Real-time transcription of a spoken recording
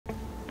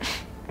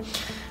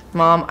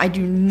Mom, I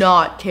do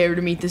not care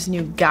to meet this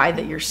new guy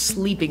that you're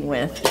sleeping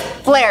with.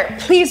 Blair,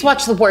 please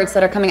watch the words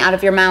that are coming out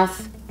of your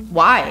mouth.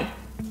 Why?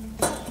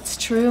 It's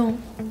true.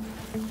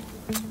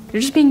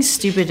 You're just being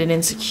stupid and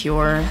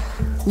insecure.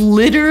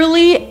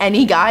 Literally,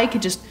 any guy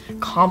could just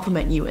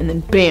compliment you and then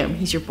bam,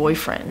 he's your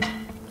boyfriend.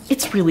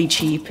 It's really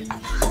cheap.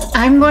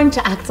 I'm going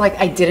to act like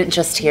I didn't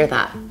just hear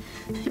that.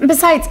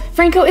 Besides,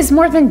 Franco is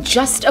more than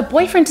just a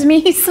boyfriend to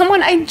me. He's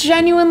someone I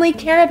genuinely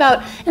care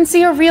about and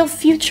see a real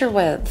future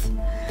with.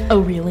 Oh,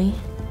 really?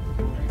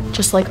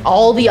 Just like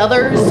all the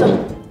others?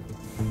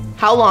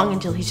 How long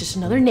until he's just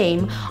another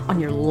name on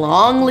your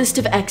long list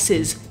of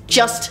exes,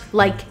 just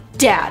like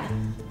Dad?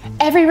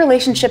 Every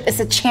relationship is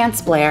a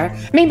chance, Blair.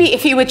 Maybe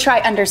if you would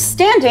try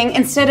understanding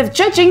instead of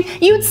judging,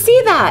 you'd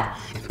see that.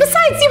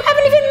 Besides, you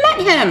haven't even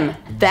met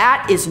him.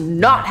 That is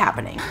not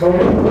happening.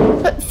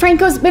 But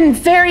Franco's been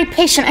very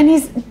patient and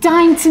he's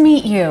dying to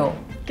meet you.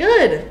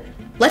 Good.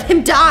 Let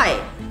him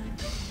die.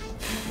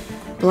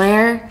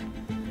 Blair,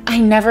 I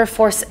never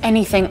force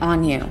anything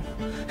on you.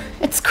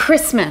 It's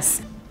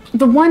Christmas.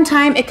 The one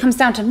time it comes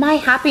down to my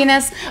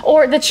happiness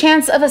or the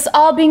chance of us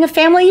all being a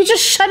family, you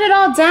just shut it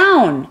all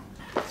down.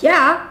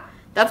 Yeah,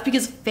 that's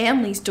because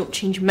families don't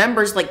change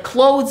members like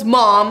clothes,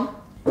 Mom.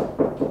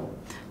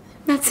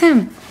 That's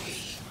him.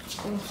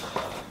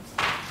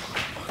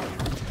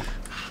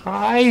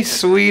 Hi,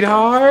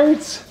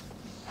 sweetheart.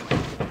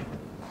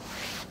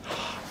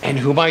 And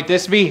who might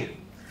this be?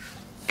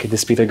 Could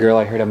this be the girl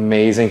I heard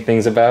amazing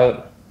things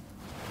about?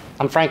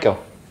 I'm Franco.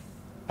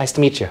 Nice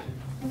to meet you.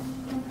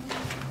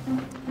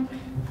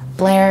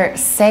 Blair,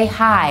 say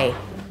hi.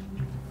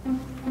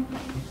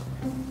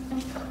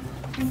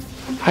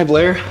 Hi,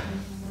 Blair.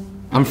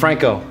 I'm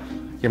Franco,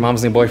 your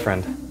mom's new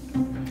boyfriend.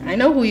 I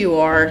know who you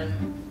are.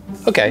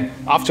 Okay,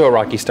 off to a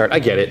rocky start. I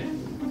get it.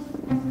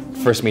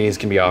 First meetings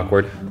can be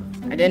awkward.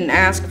 I didn't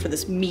ask for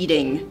this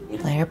meeting.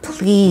 Blair,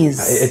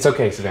 please. It's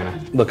okay,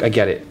 Savannah. Look, I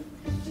get it.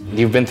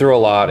 You've been through a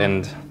lot,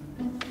 and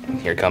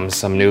here comes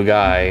some new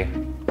guy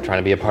trying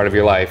to be a part of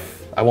your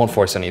life. I won't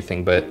force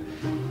anything, but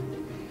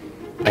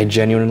I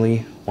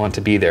genuinely want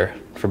to be there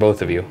for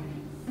both of you.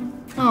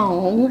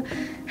 Oh,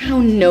 how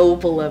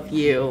noble of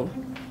you.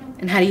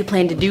 And how do you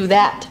plan to do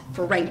that,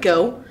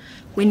 Franco?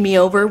 Win me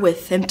over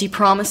with empty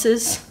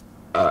promises?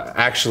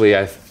 Actually,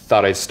 I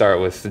thought I'd start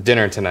with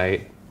dinner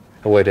tonight.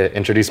 A way to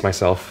introduce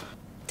myself.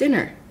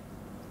 Dinner?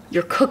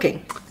 You're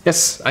cooking?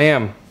 Yes, I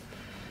am.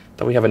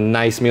 Thought we'd have a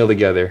nice meal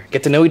together.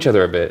 Get to know each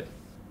other a bit.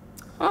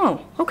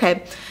 Oh,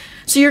 okay.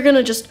 So you're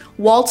gonna just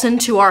waltz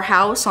into our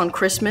house on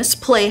Christmas,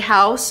 play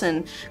house,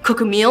 and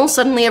cook a meal?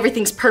 Suddenly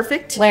everything's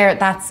perfect? Blair,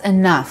 that's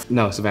enough.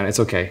 No, Savannah, it's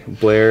okay.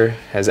 Blair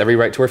has every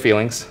right to her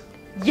feelings.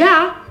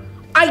 Yeah,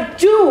 I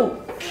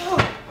do!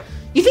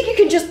 You think you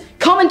can just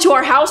come into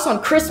our house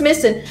on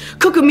Christmas and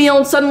cook a meal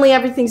and suddenly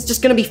everything's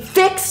just gonna be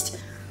fixed?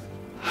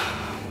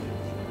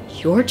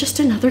 You're just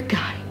another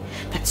guy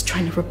that's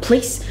trying to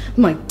replace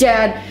my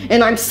dad,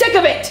 and I'm sick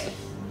of it!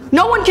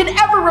 No one can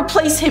ever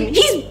replace him!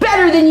 He's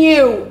better than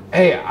you!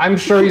 Hey, I'm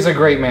sure he's a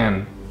great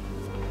man.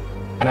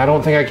 And I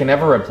don't think I can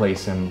ever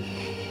replace him.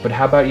 But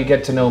how about you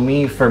get to know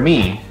me for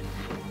me?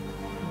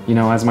 You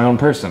know, as my own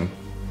person.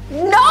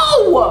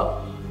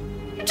 No!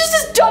 You're just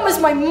as dumb as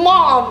my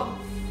mom!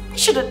 You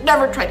should have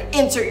never tried to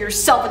insert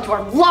yourself into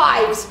our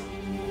lives!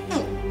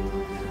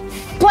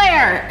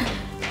 Blair!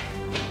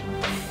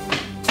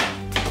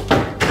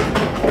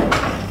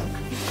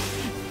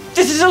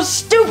 This is so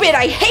stupid!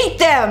 I hate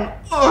them!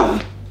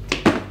 Ugh.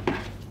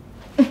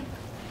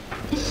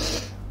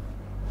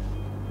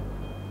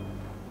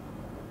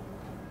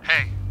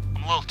 Hey,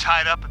 I'm a little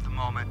tied up at the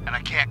moment and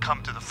I can't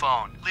come to the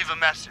phone. Leave a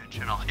message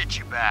and I'll hit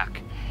you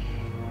back.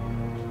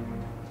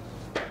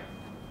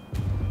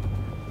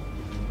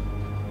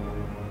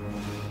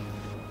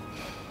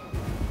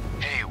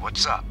 Hey,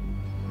 what's up?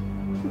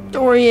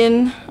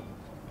 Dorian,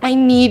 I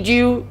need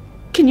you.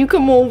 Can you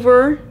come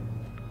over?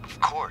 Of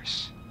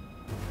course.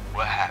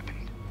 What happened?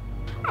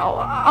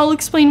 I'll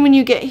explain when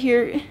you get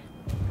here.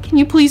 Can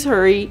you please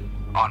hurry?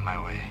 On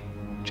my way.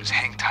 Just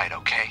hang tight,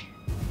 okay?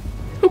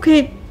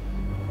 Okay.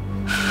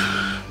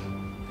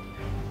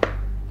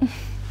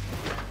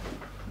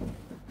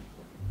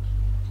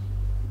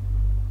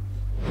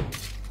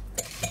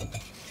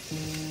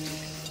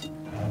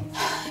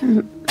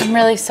 I'm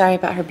really sorry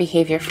about her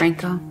behavior,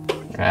 Franco.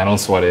 I don't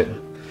sweat it.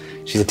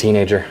 She's a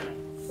teenager,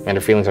 and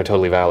her feelings are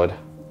totally valid.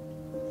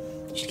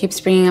 She keeps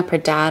bringing up her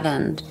dad,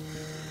 and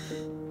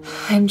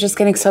I'm just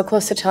getting so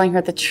close to telling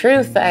her the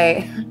truth.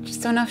 I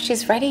just don't know if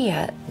she's ready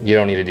yet. You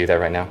don't need to do that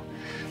right now.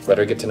 Let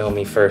her get to know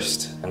me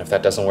first, and if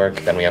that doesn't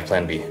work, then we have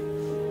plan B.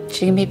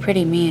 She can be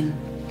pretty mean.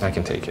 I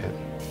can take it.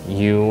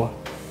 You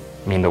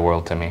mean the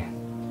world to me.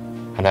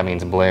 And that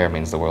means Blair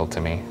means the world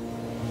to me.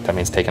 That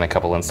means taking a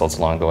couple insults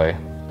along the way.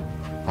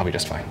 I'll be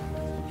just fine.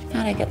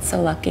 How'd I get so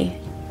lucky?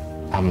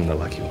 I'm the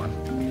lucky one.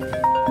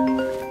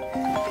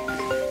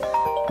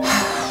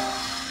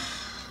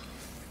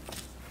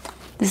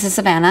 This is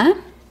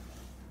Savannah.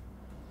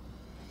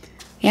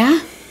 Yeah?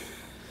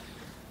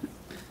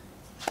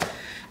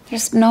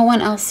 There's no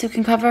one else who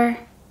can cover?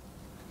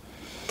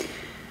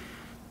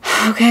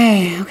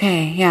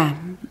 Okay, yeah.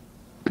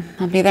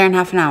 I'll be there in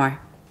half an hour.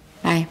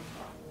 Bye.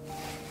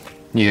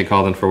 You get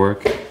called in for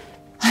work?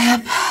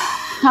 Yep.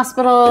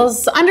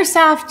 Hospital's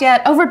understaffed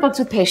yet overbooked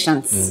with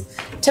patients.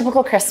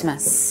 Typical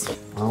Christmas.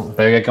 Well,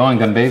 better get going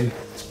then, babe.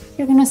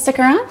 You're gonna stick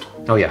around?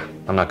 Oh yeah,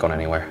 I'm not going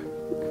anywhere.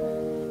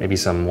 Maybe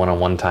some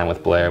one-on-one time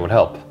with Blair would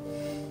help.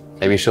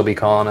 Maybe she'll be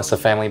calling us a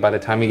family by the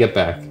time we get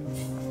back.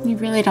 You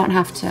really don't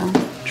have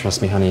to.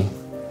 Trust me, honey.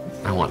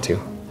 I want to.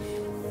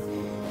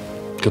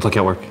 Good luck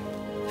at work.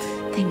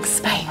 Thanks,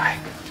 bye. Bye.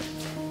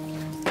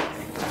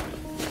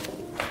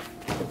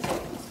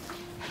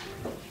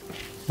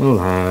 Well,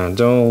 I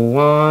don't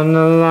want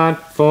a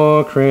lot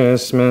for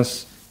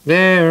Christmas.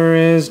 There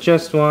is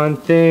just one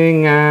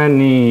thing I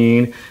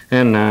need,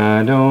 and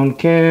I don't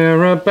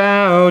care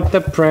about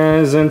the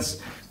presents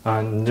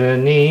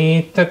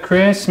underneath the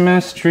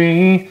Christmas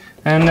tree,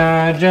 and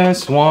I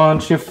just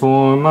want you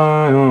for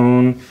my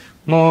own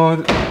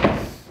more.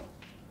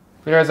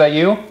 Blair, is that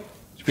you?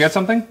 Did you forget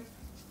something?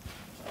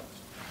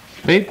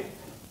 Babe?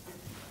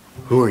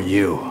 Who are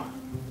you?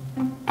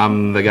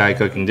 I'm the guy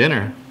cooking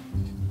dinner.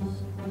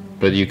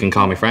 But you can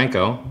call me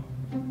Franco.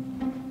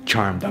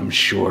 Charmed, I'm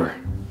sure.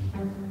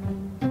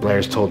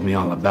 Blair's told me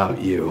all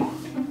about you.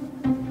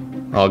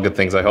 All good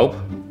things, I hope.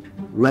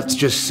 Let's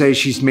just say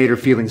she's made her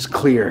feelings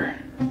clear.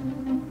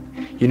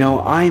 You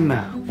know, I'm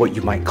what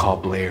you might call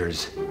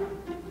Blair's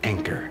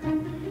anchor.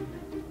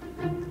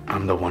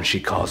 I'm the one she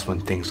calls when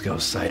things go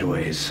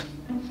sideways.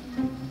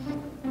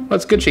 Well,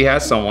 it's good she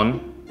has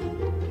someone.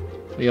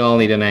 We all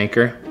need an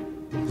anchor.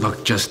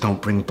 Look, just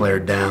don't bring Blair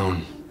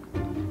down.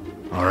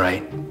 All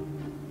right?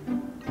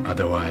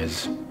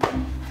 Otherwise,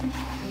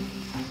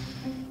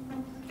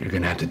 you're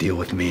gonna have to deal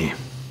with me.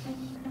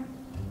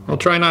 I'll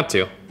try not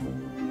to.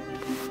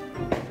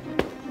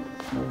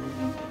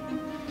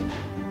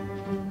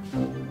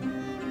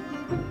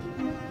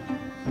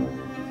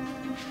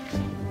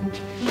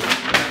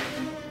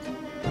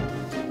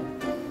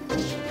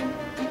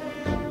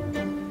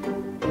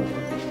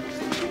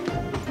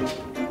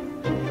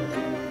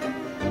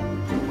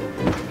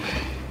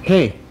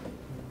 Hey,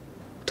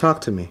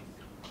 talk to me.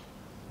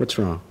 What's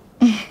wrong?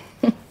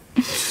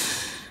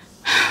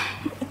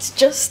 It's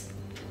just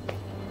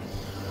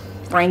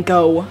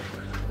Franco,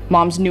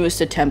 Mom's newest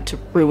attempt to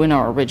ruin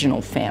our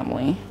original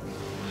family.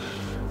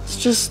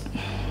 It's just,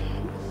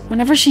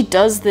 whenever she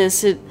does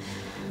this, it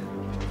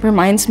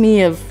reminds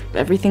me of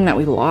everything that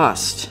we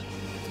lost.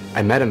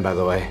 I met him, by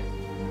the way,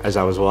 as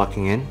I was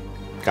walking in.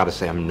 Gotta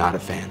say, I'm not a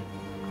fan.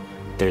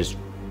 There's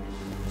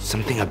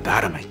something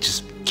about him I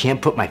just can't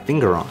put my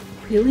finger on.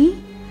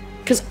 Really?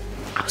 Because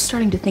I was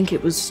starting to think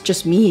it was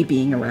just me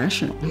being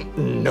irrational.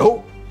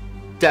 Nope.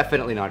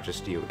 Definitely not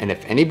just you. And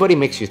if anybody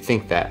makes you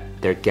think that,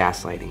 they're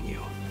gaslighting you.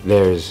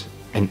 There's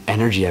an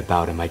energy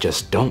about him I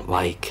just don't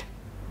like.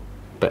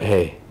 But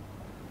hey,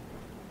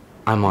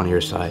 I'm on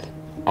your side,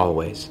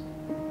 always.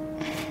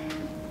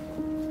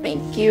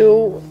 Thank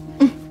you.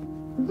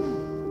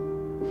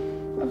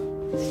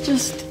 It's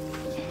just,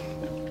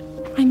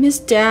 I miss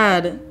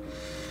Dad.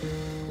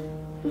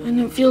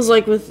 And it feels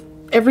like with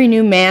every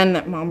new man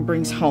that Mom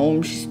brings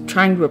home, she's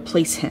trying to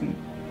replace him.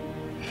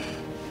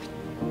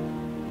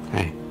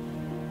 Hey,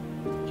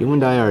 you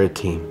and I are a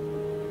team.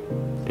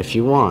 If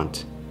you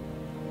want,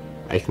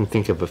 I can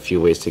think of a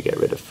few ways to get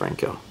rid of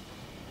Franco.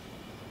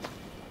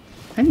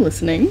 I'm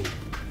listening.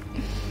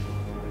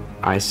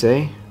 I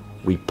say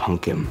we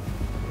punk him.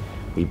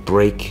 We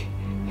break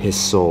his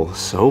soul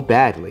so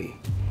badly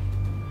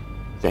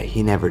that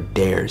he never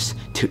dares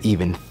to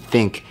even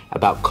think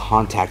about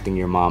contacting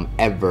your mom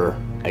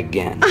ever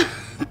again.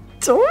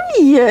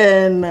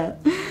 Dorian!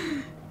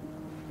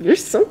 You're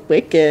so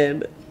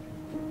wicked.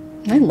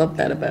 I love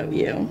that about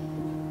you.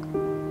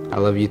 I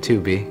love you too,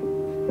 B.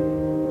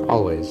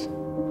 Always.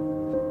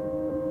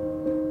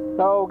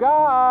 So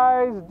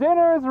guys,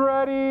 dinner's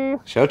ready.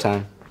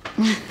 Showtime.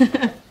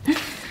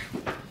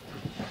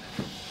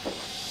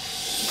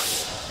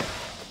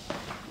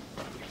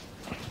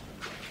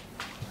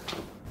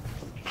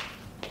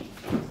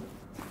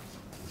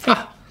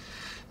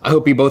 I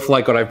hope you both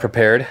like what I've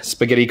prepared.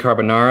 Spaghetti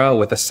carbonara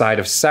with a side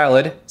of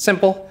salad.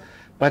 Simple,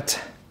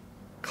 but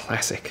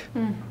classic.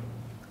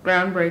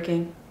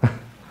 Groundbreaking.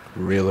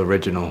 Real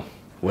original.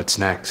 What's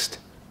next?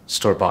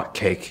 Store-bought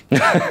cake.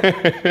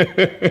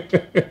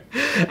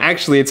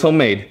 Actually, it's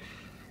homemade.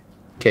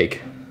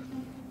 Cake.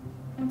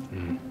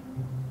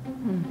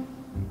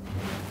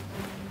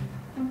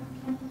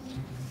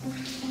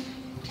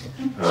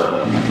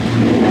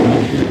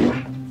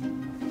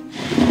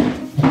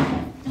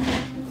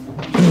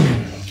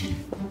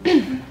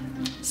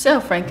 So,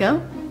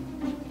 Franco,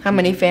 how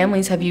many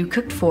families have you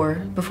cooked for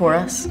before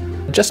us?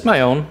 Just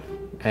my own,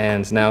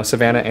 and now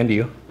Savannah and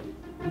you.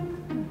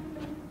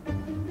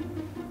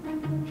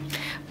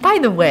 By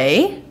the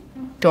way,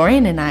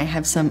 Dorian and I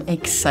have some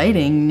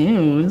exciting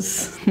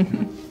news.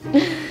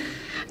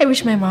 I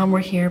wish my mom were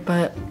here,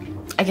 but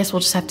I guess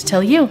we'll just have to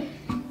tell you.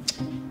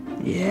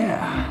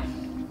 Yeah.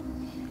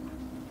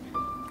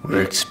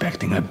 We're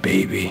expecting a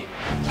baby.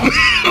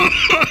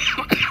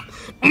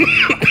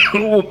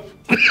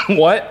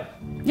 What?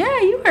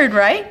 Yeah, you heard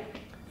right.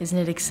 Isn't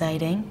it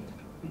exciting?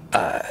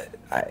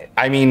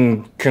 I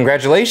mean,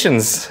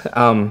 congratulations.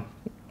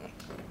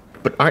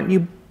 But aren't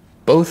you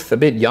both a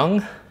bit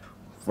young?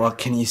 What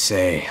can you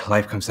say?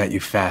 Life comes at you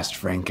fast,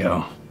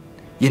 Franco.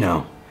 You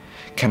know,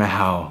 kind of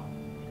how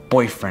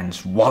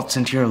boyfriends waltz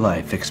into your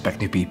life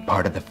expecting to be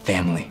part of the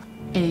family.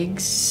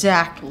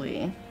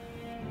 Exactly.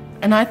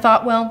 And I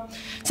thought, well,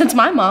 since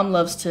my mom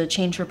loves to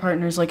change her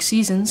partners like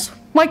seasons,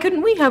 why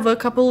couldn't we have a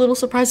couple little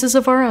surprises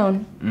of our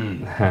own?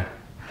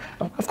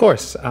 Of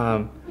course.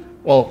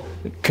 Well,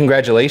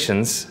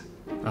 congratulations.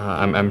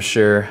 I'm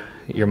sure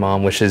your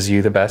mom wishes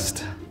you the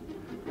best.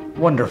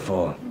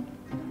 Wonderful.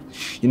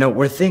 You know,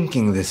 we're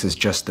thinking this is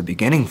just the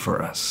beginning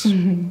for us.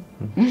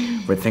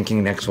 We're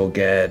thinking next we'll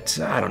get,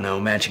 I don't know,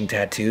 matching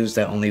tattoos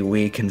that only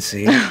we can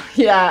see.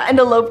 Yeah, and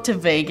elope to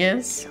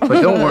Vegas.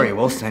 But don't worry,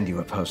 we'll send you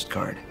a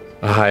postcard.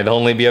 I'd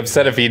only be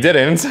upset if he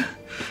didn't.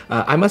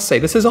 I must say,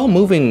 this is all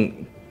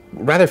moving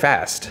rather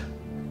fast.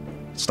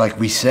 It's like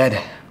we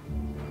said,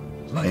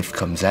 life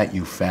comes at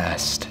you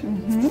fast,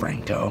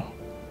 Franco.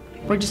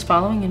 We're just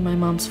following in my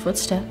mom's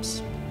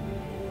footsteps.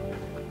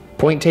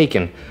 Point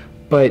taken.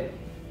 But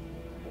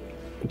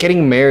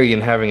getting married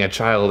and having a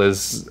child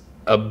is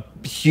a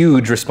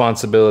huge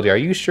responsibility. Are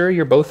you sure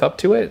you're both up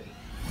to it?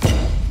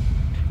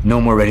 No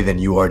more ready than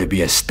you are to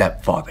be a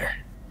stepfather.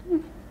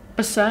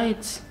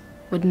 Besides,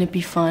 wouldn't it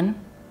be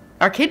fun?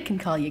 Our kid can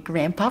call you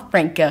Grandpa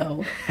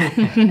Franco.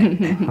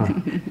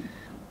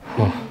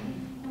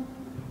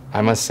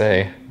 I must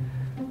say,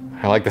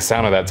 I like the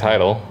sound of that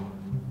title.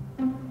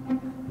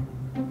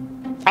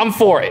 I'm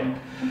for it.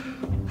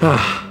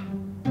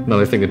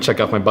 Another thing to check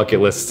off my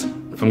bucket list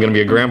if I'm gonna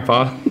be a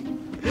grandpa.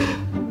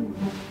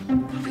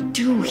 What do we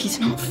do? He's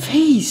not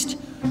phased.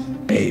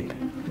 Babe,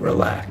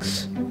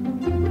 relax.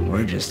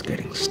 We're just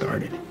getting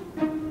started.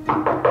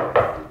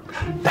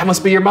 That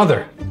must be your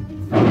mother.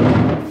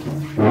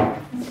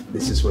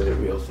 This is where the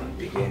real fun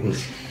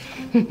begins.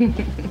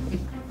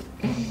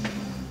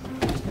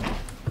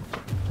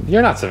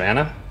 You're not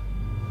Savannah.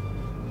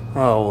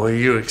 Oh, were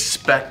you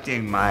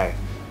expecting my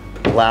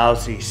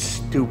lousy,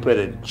 stupid,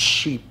 and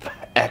cheap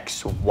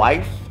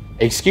ex-wife?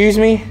 Excuse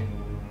me?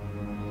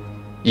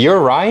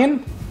 You're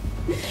Ryan?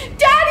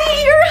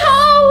 Daddy, you're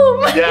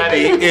home!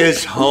 Daddy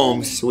is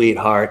home,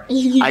 sweetheart.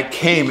 I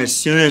came as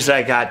soon as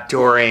I got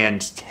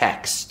Dorian's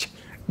text.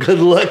 Good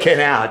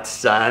looking out,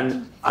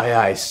 son. Aye,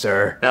 aye,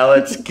 sir. Now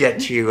let's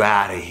get you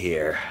out of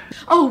here.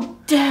 Oh,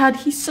 Dad,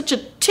 he's such a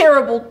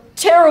terrible,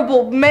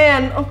 terrible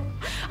man. Oh,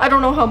 I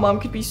don't know how Mom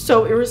could be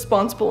so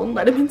irresponsible and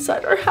let him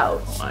inside our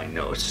house. I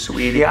know,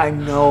 sweetie, I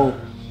know.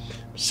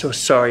 I'm so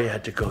sorry you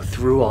had to go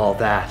through all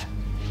that.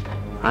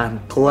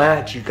 I'm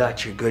glad you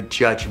got your good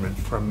judgment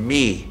from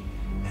me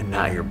and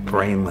not your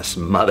brainless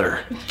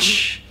mother.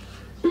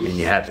 And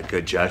you had the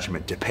good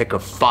judgment to pick a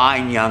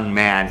fine young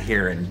man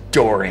here in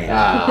Dorian.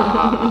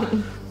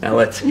 Now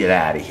let's get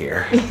out of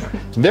here.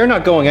 They're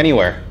not going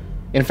anywhere.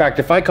 In fact,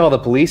 if I call the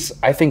police,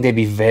 I think they'd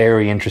be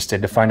very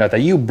interested to find out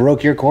that you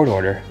broke your court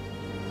order.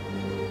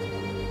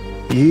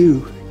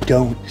 You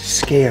don't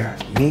scare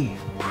me,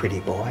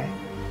 pretty boy.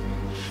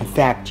 In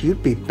fact,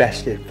 you'd be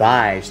best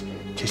advised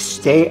to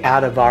stay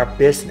out of our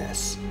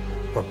business,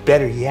 or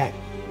better yet,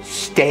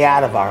 stay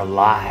out of our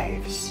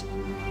lives.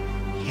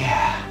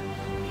 Yeah,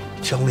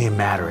 it's only a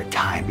matter of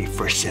time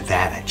before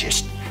Savannah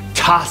just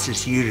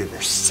tosses you to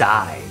the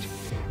side.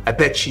 I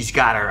bet she's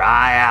got her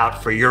eye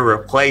out for your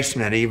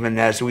replacement even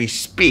as we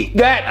speak.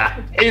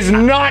 That is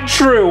not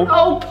true!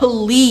 Oh,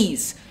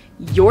 please.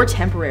 You're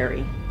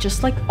temporary,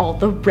 just like all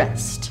the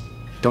rest.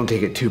 Don't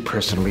take it too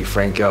personally,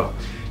 Franco.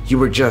 You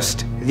were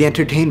just the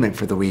entertainment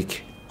for the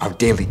week. Our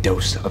daily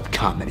dose of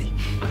comedy.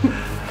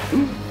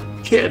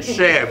 Can't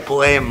say I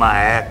blame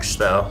my ex,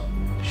 though.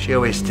 She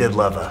always did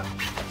love a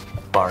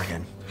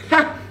bargain.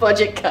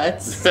 Budget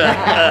cuts.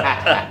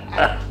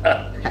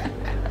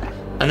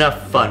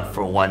 Enough fun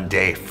for one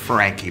day,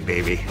 Frankie,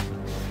 baby.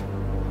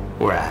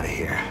 We're out of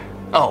here.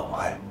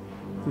 Oh,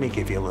 let me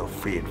give you a little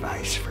free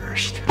advice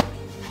first.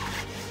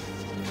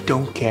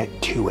 Don't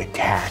get too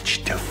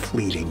attached to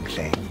fleeting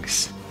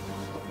things.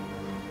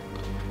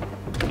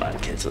 Come on,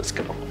 kids, let's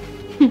go.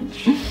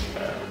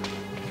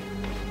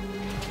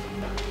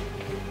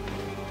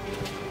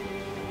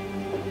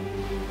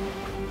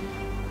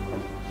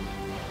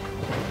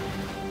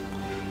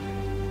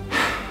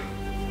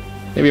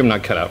 Maybe I'm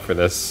not cut out for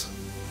this.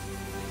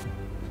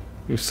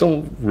 You're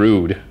so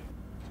rude. And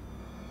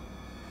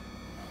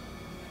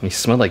you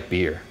smell like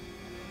beer.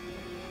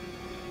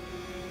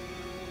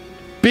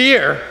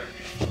 Beer!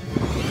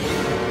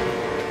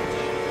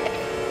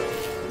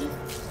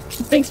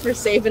 Thanks for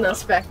saving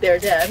us back there,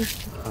 Dad.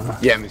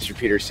 Yeah, Mr.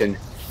 Peterson.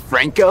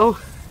 Franco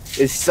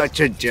is such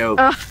a joke.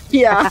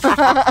 Yeah.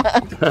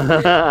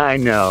 I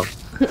know.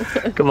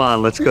 Come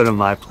on, let's go to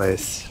my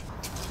place.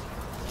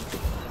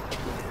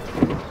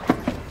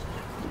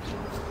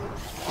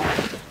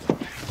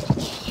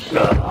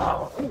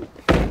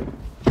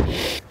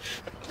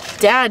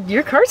 Dad,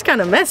 your car's kind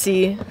of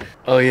messy.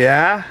 Oh,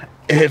 yeah?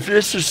 If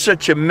this is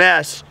such a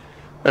mess,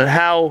 then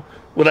how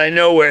would I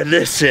know where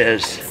this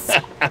is?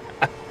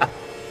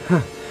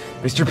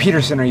 Mr.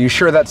 Peterson, are you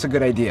sure that's a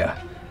good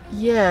idea?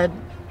 Yeah,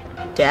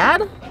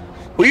 Dad?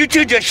 Will you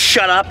two just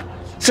shut up?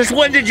 Since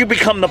when did you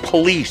become the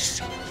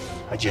police?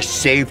 I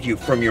just saved you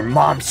from your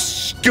mom's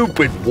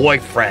stupid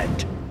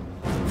boyfriend.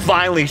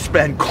 Finally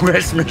spend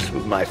Christmas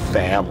with my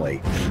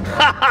family.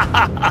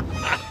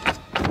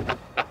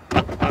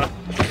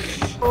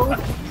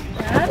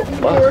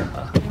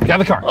 Get out of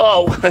the car.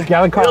 Oh, Get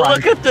out of the car,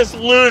 look at this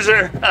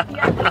loser.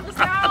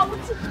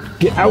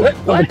 Get out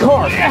of the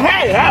car.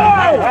 Hey.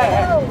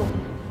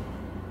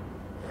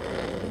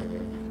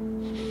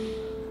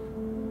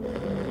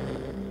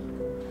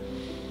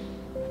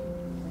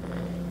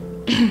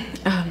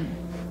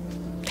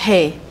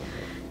 Hey,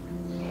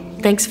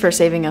 thanks for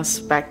saving us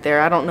back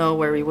there. I don't know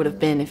where we would have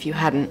been if you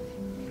hadn't.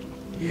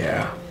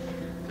 Yeah.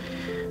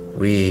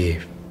 We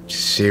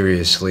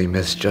seriously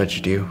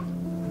misjudged you.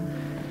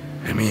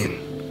 I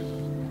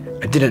mean,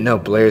 I didn't know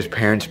Blair's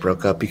parents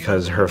broke up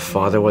because her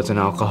father was an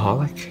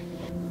alcoholic.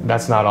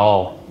 That's not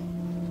all.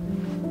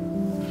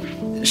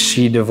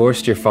 She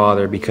divorced your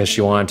father because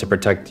she wanted to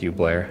protect you,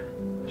 Blair.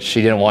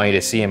 She didn't want you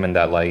to see him in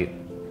that light.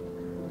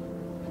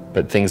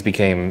 But things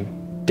became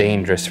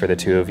dangerous for the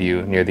two of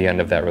you near the end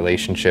of that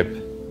relationship.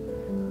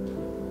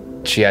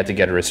 She had to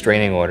get a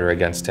restraining order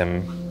against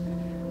him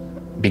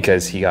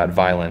because he got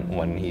violent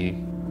when he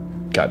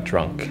got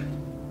drunk.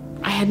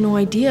 I had no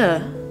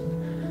idea.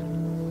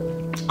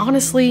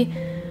 Honestly,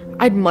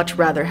 I'd much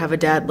rather have a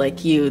dad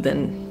like you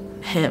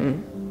than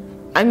him.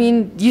 I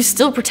mean, you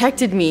still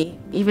protected me,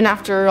 even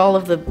after all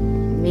of the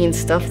mean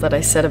stuff that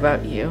I said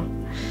about you.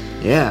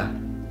 Yeah,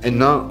 and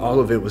not all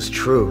of it was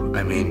true.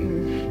 I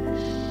mean,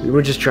 we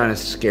were just trying to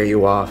scare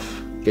you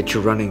off, get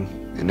you running,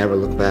 and never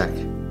look back.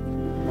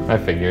 I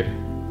figured.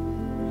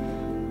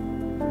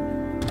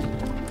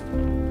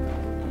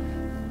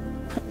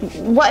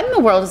 What in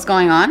the world is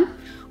going on?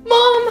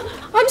 Mom!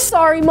 I'm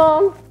sorry,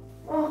 Mom.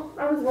 Oh,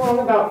 I was wrong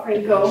about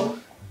Franco.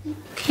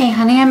 Okay,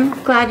 honey,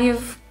 I'm glad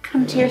you've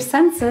come to your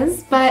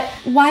senses, but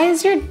why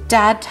is your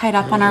dad tied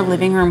up on our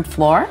living room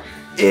floor?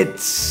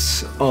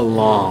 It's a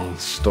long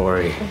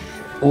story.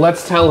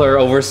 Let's tell her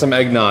over some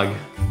eggnog.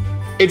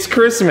 It's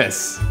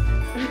Christmas.